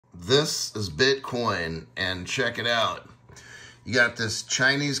This is Bitcoin, and check it out. You got this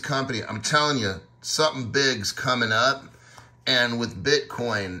Chinese company. I'm telling you, something big's coming up, and with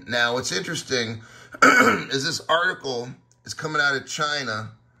Bitcoin. Now, what's interesting is this article is coming out of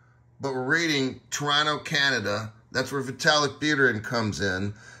China, but we're reading Toronto, Canada. That's where Vitalik Buterin comes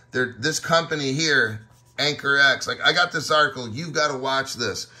in. This company here, AnchorX, like I got this article, you've got to watch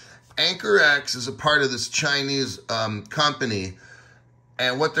this. AnchorX is a part of this Chinese company,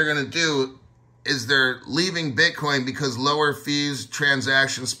 and what they're going to do is they're leaving Bitcoin because lower fees,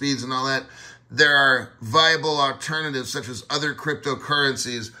 transaction speeds, and all that. There are viable alternatives such as other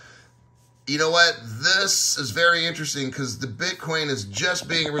cryptocurrencies. You know what? This is very interesting because the Bitcoin is just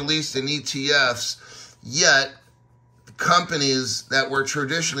being released in ETFs, yet companies that were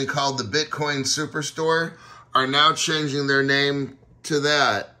traditionally called the Bitcoin Superstore are now changing their name to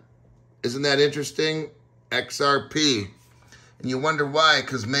that. Isn't that interesting? XRP. And you wonder why,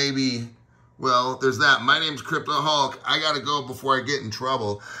 because maybe, well, there's that. My name's Crypto Hulk. I got to go before I get in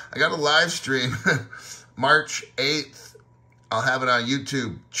trouble. I got a live stream March 8th. I'll have it on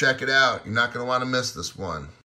YouTube. Check it out. You're not going to want to miss this one.